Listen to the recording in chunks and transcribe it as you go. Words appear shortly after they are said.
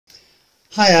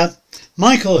Hiya,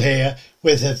 Michael here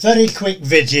with a very quick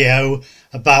video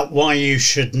about why you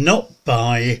should not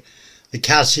buy the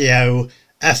Casio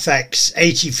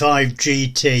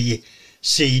fx-85GT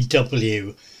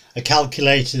CW, a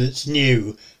calculator that's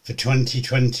new for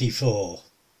 2024.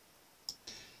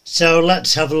 So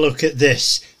let's have a look at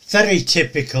this very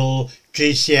typical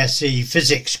GCSE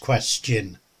physics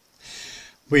question.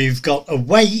 We've got a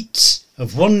weight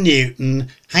of 1 Newton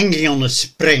hanging on a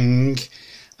spring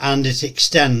and it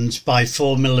extends by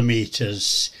 4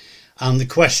 millimeters, and the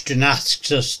question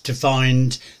asks us to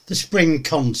find the spring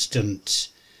constant,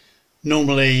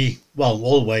 normally, well,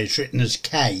 always written as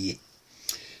K.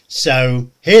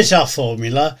 So here's our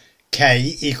formula: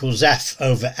 K equals F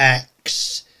over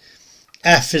X.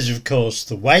 F is of course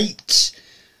the weight,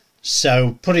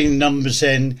 so putting numbers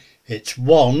in, it's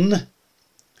 1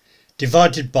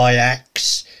 divided by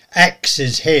X. X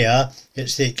is here,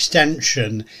 it's the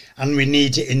extension, and we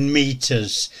need it in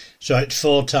meters, so it's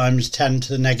 4 times 10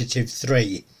 to the negative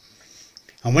 3.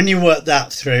 And when you work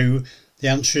that through, the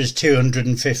answer is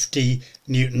 250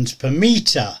 newtons per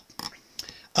metre.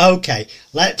 Okay,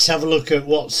 let's have a look at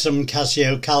what some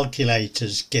Casio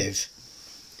calculators give.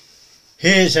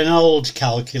 Here's an old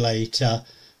calculator,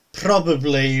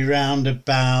 probably around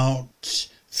about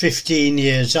 15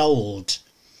 years old,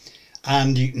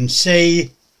 and you can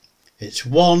see it's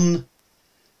 1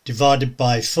 divided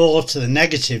by 4 to the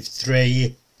negative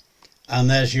 3, and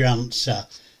there's your answer,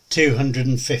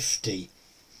 250.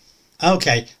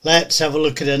 Okay, let's have a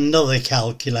look at another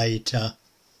calculator.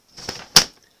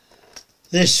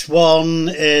 This one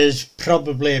is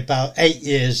probably about 8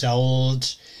 years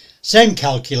old. Same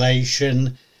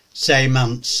calculation, same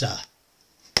answer.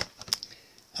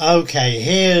 Okay,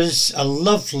 here's a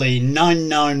lovely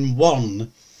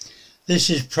 991.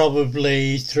 This is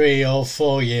probably 3 or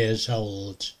 4 years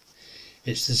old.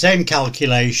 It's the same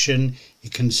calculation, you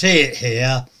can see it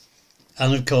here,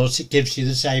 and of course it gives you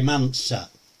the same answer.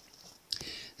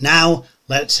 Now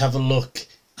let's have a look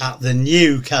at the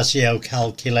new Casio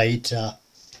calculator.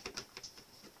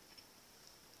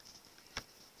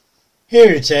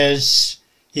 Here it is.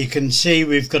 You can see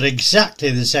we've got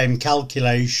exactly the same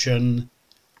calculation.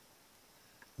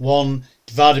 1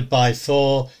 divided by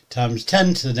 4 times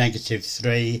 10 to the negative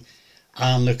 3,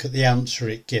 and look at the answer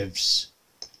it gives.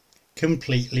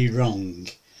 Completely wrong.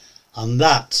 And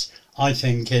that, I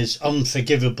think, is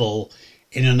unforgivable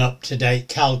in an up-to-date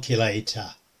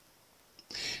calculator.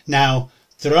 Now,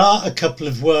 there are a couple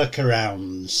of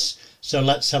workarounds, so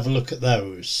let's have a look at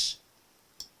those.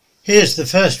 Here's the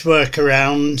first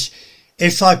workaround.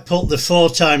 If I put the 4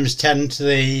 times 10 to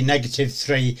the negative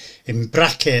 3 in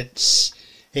brackets,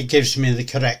 it gives me the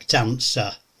correct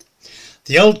answer.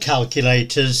 The old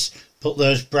calculators put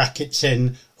those brackets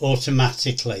in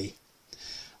automatically.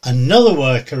 Another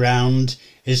workaround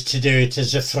is to do it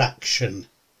as a fraction.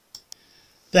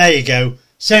 There you go,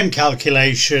 same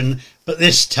calculation, but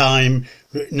this time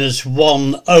written as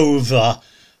 1 over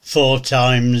 4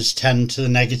 times 10 to the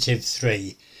negative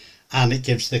 3, and it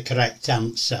gives the correct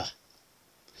answer.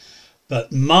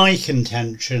 But my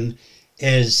contention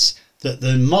is that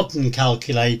the modern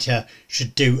calculator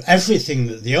should do everything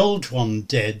that the old one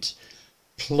did,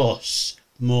 plus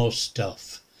more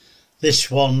stuff.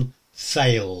 This one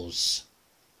fails.